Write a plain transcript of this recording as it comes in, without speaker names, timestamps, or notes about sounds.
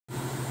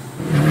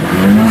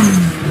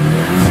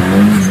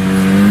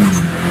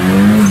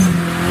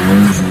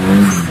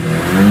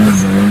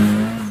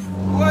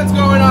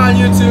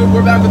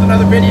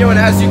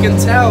can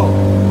tell,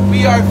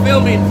 we are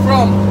filming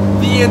from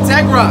the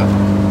Integra.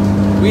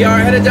 We are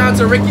headed down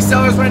to Ricky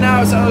Sellers right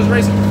now, Sellers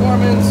Racing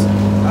Performance.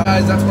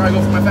 That's where I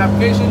go for my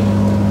fabrication.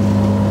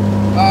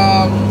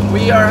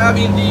 We are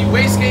having the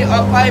wastegate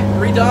up pipe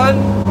redone,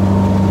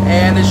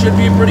 and it should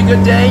be a pretty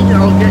good day.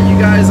 I'll get you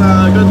guys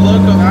a good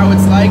look of how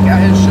it's like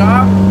at his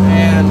shop,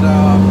 and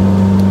I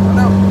don't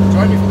know,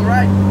 join me for the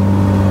ride.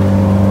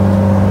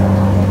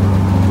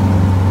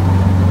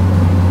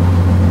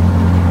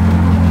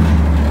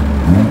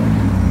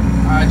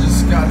 I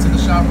just got to the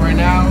shop right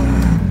now,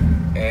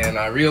 and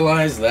I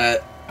realized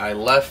that I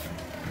left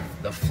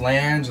the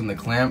flange and the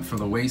clamp for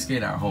the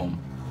wastegate at home.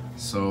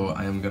 So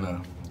I am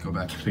gonna go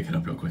back and pick it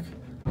up real quick.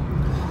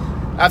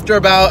 After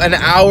about an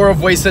hour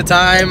of wasted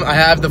time, I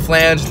have the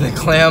flange and the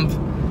clamp.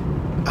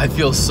 I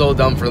feel so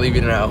dumb for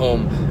leaving it at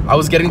home. I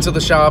was getting to the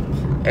shop,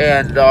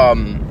 and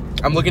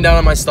I'm looking down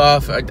at my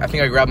stuff. I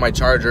think I grabbed my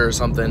charger or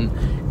something,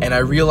 and I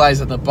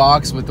realized that the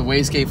box with the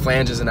wastegate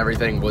flanges and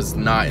everything was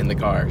not in the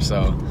car.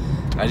 So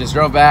I just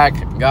drove back,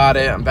 got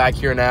it. I'm back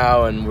here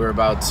now, and we're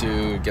about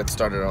to get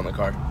started on the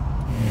car.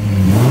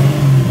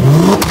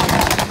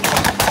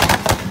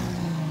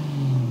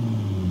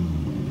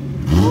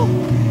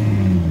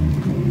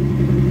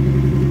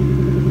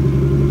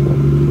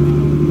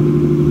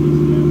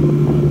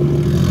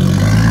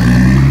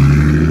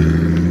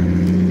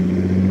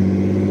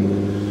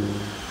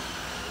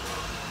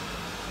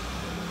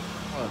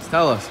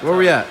 Tell us, where are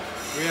we at?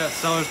 We at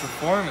Sellers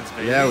Performance,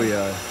 baby. Yeah, we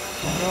are. Look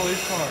at all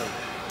these cars.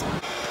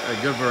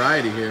 A good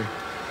variety here.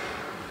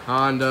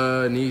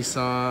 Honda,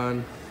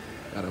 Nissan,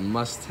 got a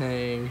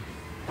Mustang,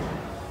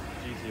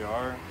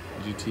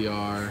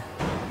 GTR,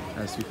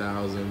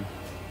 S2000,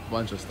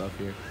 bunch of stuff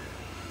here.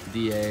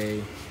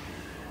 DA,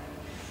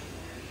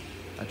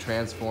 a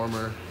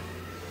Transformer,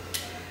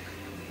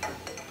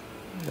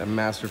 a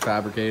master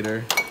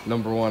fabricator,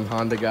 #1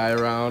 Honda guy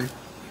around.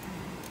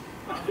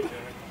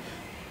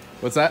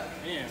 What's that?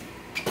 Man,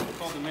 you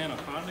called the man a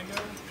Honda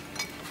guy?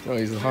 No,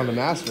 he's a Honda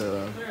master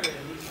around.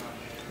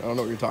 I don't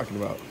know what you're talking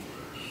about.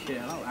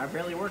 Yeah, I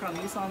barely work on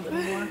Nissans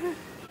anymore.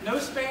 No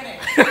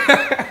Spanish.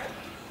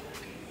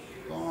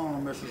 Go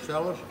on, Mr.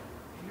 Sellers.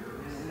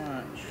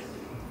 Not much.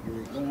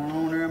 What's going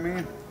on there,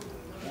 man?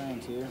 Trying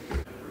to.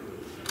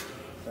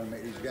 Trying to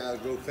make these guys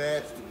go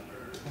fast.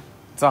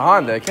 It's a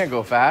Honda, it can't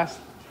go fast.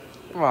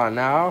 Come on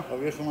now. Oh,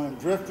 this one of them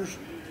drifters?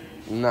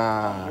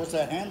 Nah. What's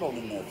that handle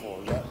in there for?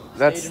 Is that?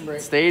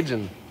 That's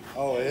staging.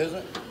 Oh, is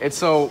it? It's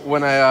so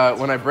when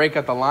I brake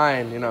at the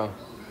line, you know,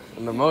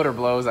 when the motor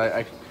blows,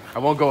 I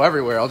won't go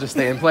everywhere. I'll just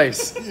stay in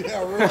place.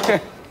 Yeah,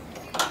 really?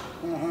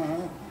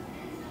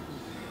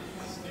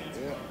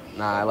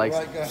 Nah,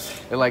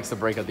 it likes to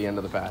brake at the end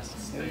of the pass.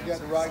 Yeah, you got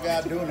the right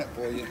guy doing it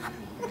for you.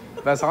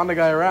 Best Honda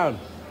guy around.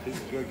 He's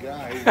a good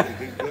guy. He's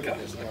good at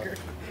this stuff.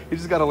 You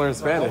just got to learn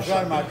Spanish.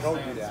 I told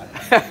you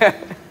that.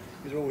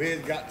 His old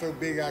head got so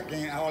big I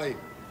can't hardly.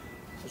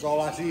 That's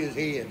all I see is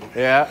head.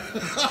 Yeah.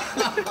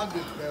 I'm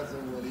just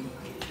messing with him.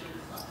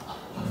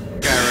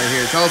 Guy right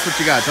here. Tell us what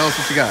you got. Tell us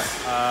what you got.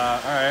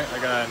 All right, I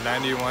got a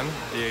 91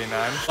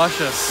 D89.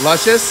 Luscious.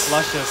 Luscious?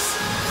 Luscious.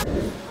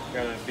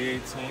 Got a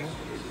V18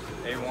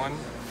 A1.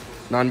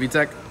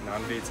 Non-VTEC?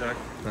 Non-VTEC.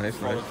 Nice,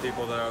 For all nice. the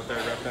people that are out there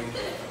repping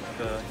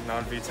the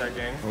non-VTEC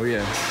gang. Oh,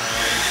 yeah. A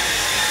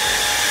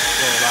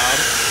little loud.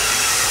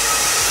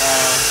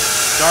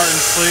 Dart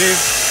and sleeve.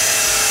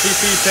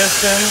 TP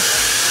piston.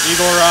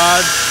 Eagle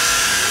rod.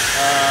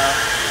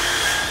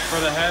 For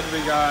the head, we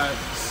got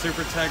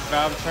Super Tech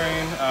valve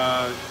train,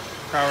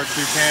 Power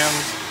 2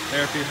 cams,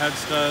 ARP head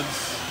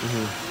studs.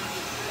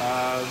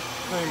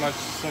 Pretty much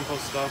simple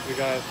stuff. We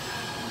got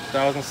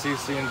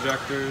 1000cc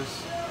injectors.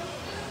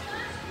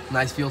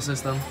 Nice fuel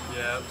system.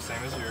 Yeah,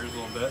 same as yours a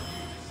little bit.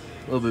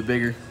 A little bit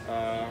bigger.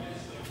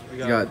 We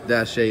You got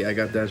dash 8, I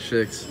got dash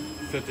 6.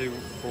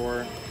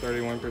 54,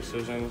 31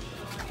 precision,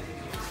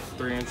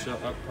 3-inch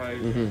up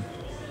pipe.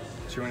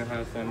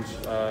 2.5-inch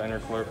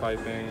intercooler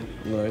piping.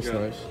 Nice,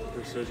 nice.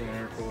 Precision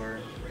intercooler,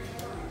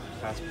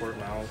 passport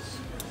mounts.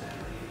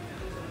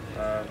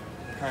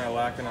 Kind of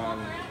lacking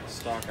on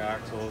stock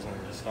axles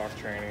and stock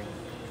training.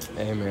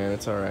 Hey man,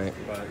 it's all right.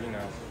 But you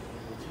know,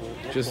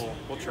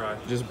 we'll try.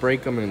 Just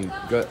break them and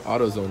get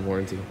AutoZone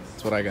warranty.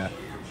 That's what I got.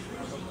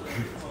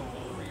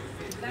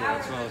 Yeah,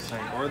 that's what I was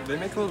saying. Or they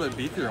make a little bit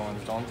beefier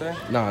ones, don't they?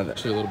 Nah, they're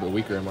actually a little bit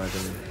weaker in my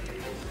opinion.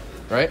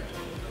 Right?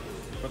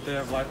 But they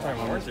have lifetime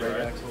warranty,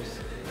 right?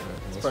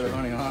 It's part of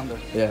owning a Honda.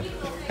 Yeah.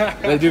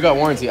 They do got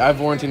warranty. I've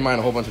warranted mine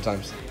a whole bunch of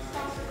times.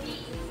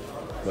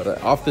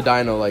 But off the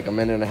dyno, like a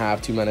minute and a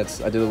half, 2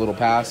 minutes, I did a little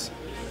pass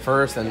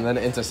first, and then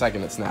into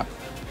second, it snapped.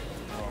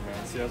 Oh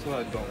man, see, that's what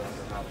I don't want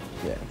to happen.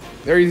 Yeah.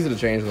 They're easy to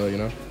change though, you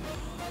know?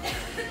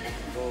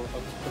 Well,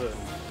 I'll just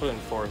put it in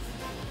fourth.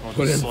 I'll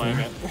Put it just in slam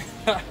it.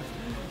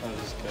 I'm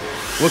just kidding.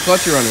 What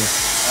clutch you running?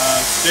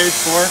 Stage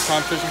 4,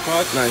 competition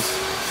clutch. Nice.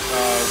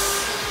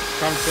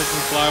 Competition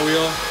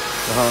flywheel.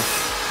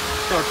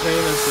 Look how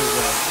clean this is.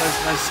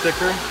 Nice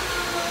sticker.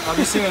 Have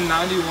you seen a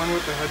 91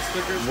 with the head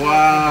stickers?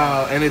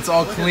 Wow, and it's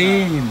all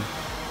clean.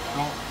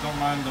 Don't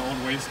mind the old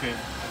wastegate.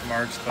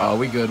 marks. Oh,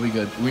 we good.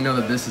 We know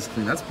that this is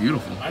clean. That's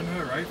beautiful. I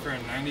know, right? For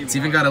a 91. It's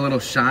even got a little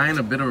shine,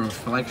 a bit of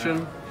reflection.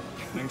 Yeah.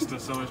 Thanks to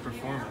Silver's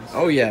performance.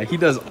 Oh yeah, he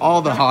does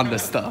all the Honda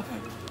stuff.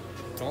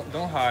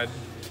 Don't hide.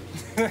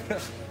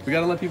 We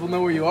gotta let people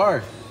know where you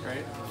are.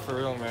 Right? For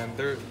real, man.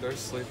 They're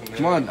sleeping.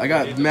 Come on, I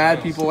got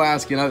mad people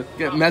asking. I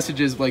get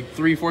messages like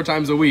 3-4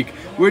 times a week.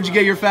 Where'd you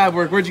get your fab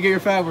work? Where'd you get your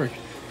fab work?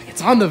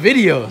 It's on the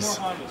videos.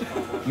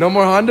 No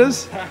more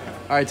Hondas?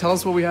 All right, tell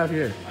us what we have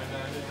here.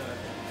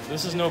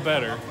 This is no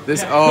better.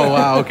 This, oh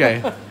wow,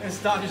 okay.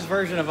 It's Dodge's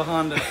version of a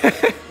Honda.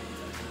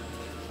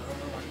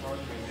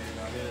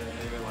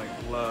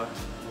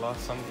 La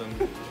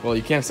something. Well,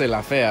 you can't say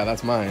La Fea,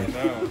 that's mine.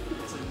 No.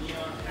 It's a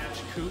neon hatch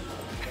coupe.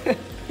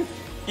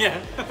 Yeah.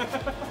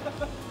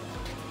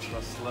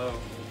 La slow.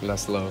 La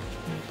Slow.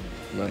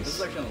 This Nice.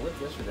 was actually on the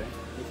lift yesterday.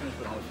 We finished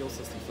putting all the fuel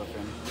system stuff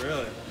in.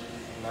 Really?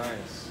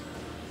 Nice.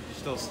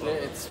 Still slow.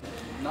 It's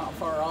not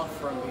far off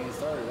from being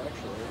started,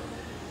 actually.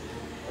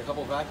 A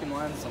couple vacuum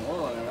lines, some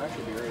oil, and I'd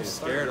actually be ready to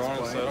start. Scared, at this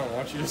honestly. I point. don't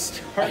want you to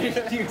start.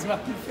 Dude, it's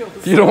about to feel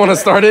the You don't want to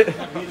start it?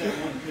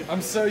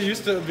 I'm so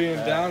used to it being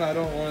down. I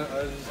don't want.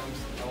 I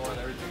want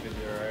everything to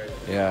be alright.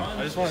 Yeah.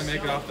 I just want to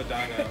make it off the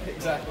dyno.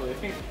 Exactly.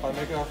 If I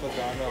make it off the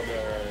dyno, I'll be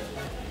alright.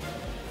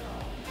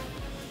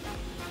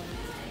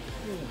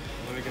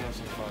 Then we can have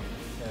some fun.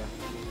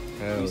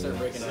 Yeah. Hell We start yeah.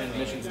 breaking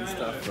transmissions and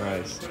stuff.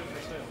 Nice.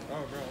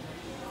 Oh, bro.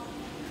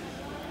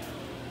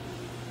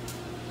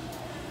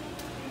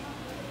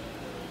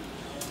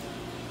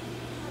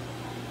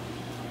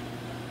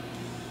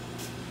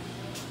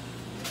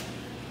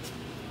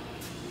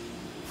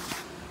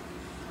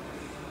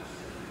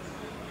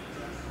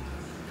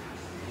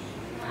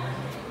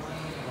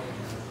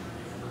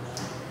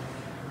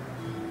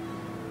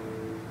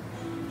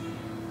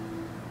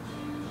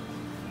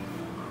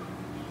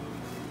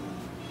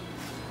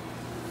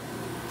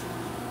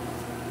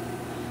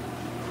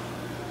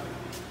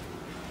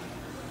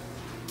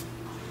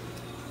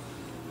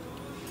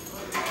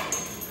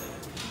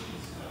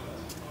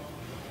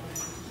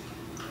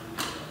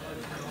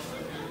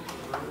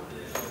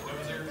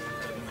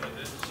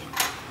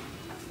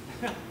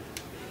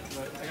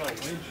 I got a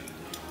winch.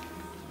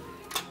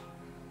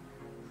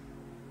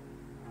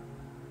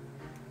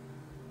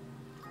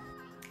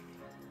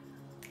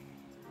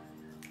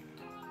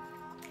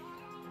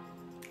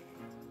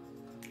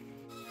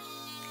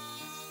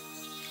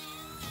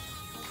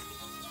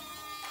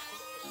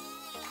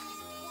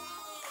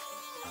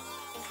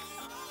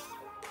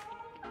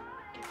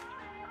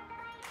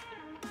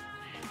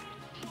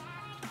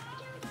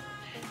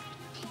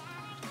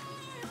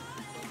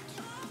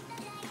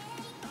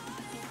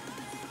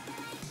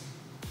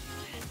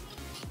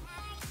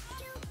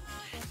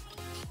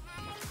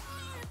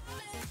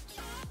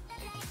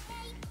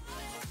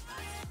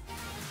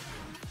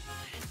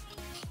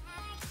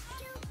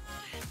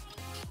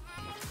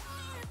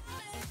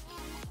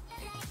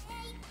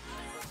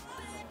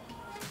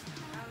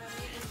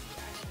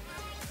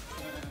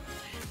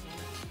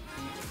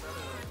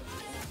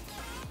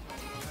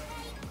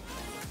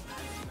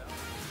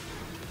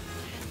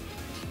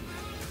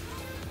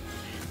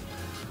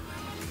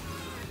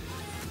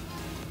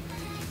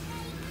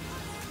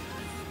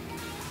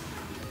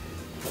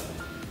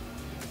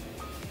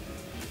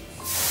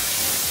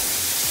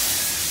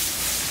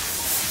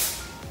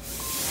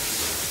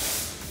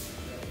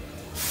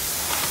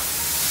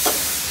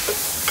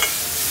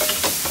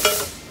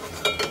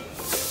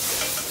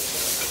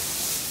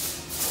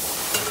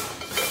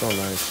 So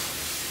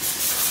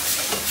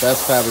nice.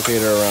 Best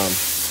fabricator around.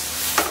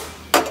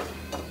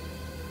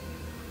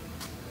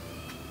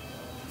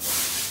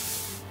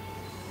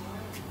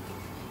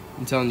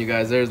 I'm telling you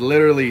guys, there's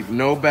literally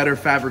no better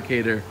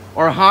fabricator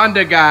or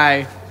Honda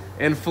guy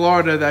in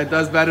Florida that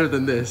does better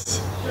than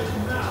this.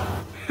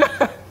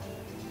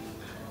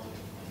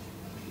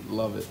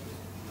 Love it.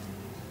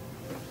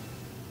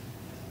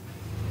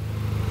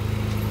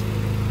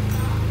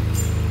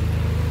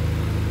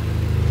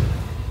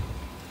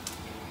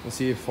 Let's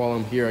see if while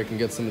I'm here I can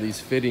get some of these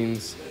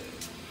fittings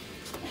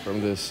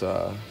from this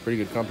pretty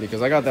good company,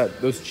 because I got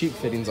those cheap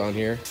fittings on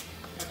here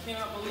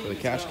for the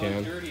cash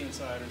can.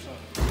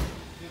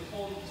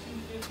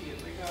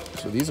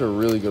 So these are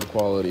really good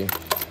quality.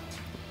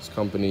 This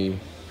company,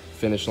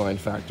 Finish Line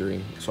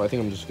Factory. So I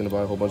think I'm just gonna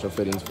buy a whole bunch of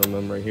fittings from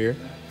them right here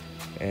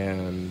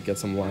and get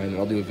some line.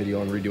 I'll do a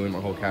video on redoing my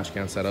whole cash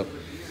can setup,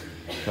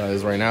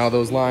 because right now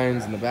those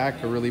lines in the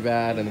back are really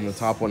bad and then the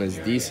top one is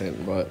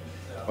decent, but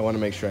I want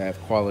to make sure I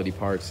have quality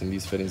parts, and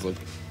these fittings look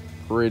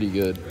pretty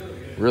good.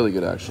 Really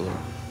good, actually.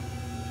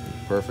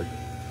 Perfect.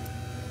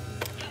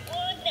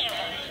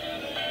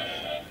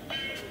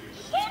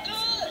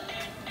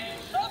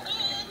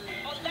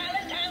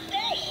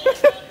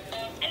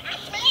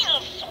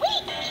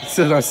 It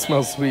said I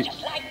smell sweet.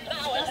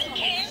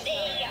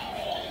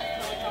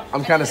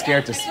 I'm kind of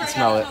scared to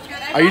smell it.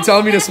 Are you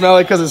telling me to smell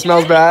it because it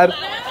smells bad?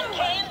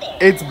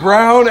 It's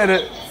brown and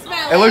it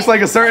looks like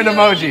a certain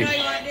emoji.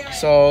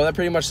 So that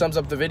pretty much sums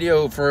up the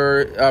video.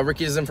 For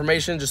Ricky's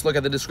information, just look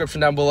at the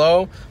description down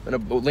below. I'm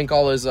gonna link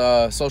all his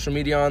social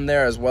media on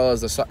there, as well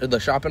as the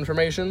shop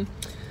information.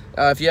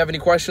 If you have any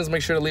questions,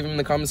 make sure to leave them in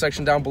the comment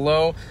section down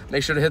below.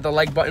 Make sure to hit the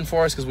like button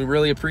for us because we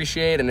really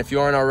appreciate it. And if you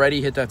aren't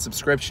already, hit that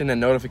subscription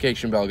and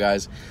notification bell,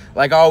 guys.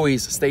 Like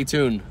always, stay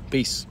tuned.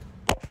 Peace.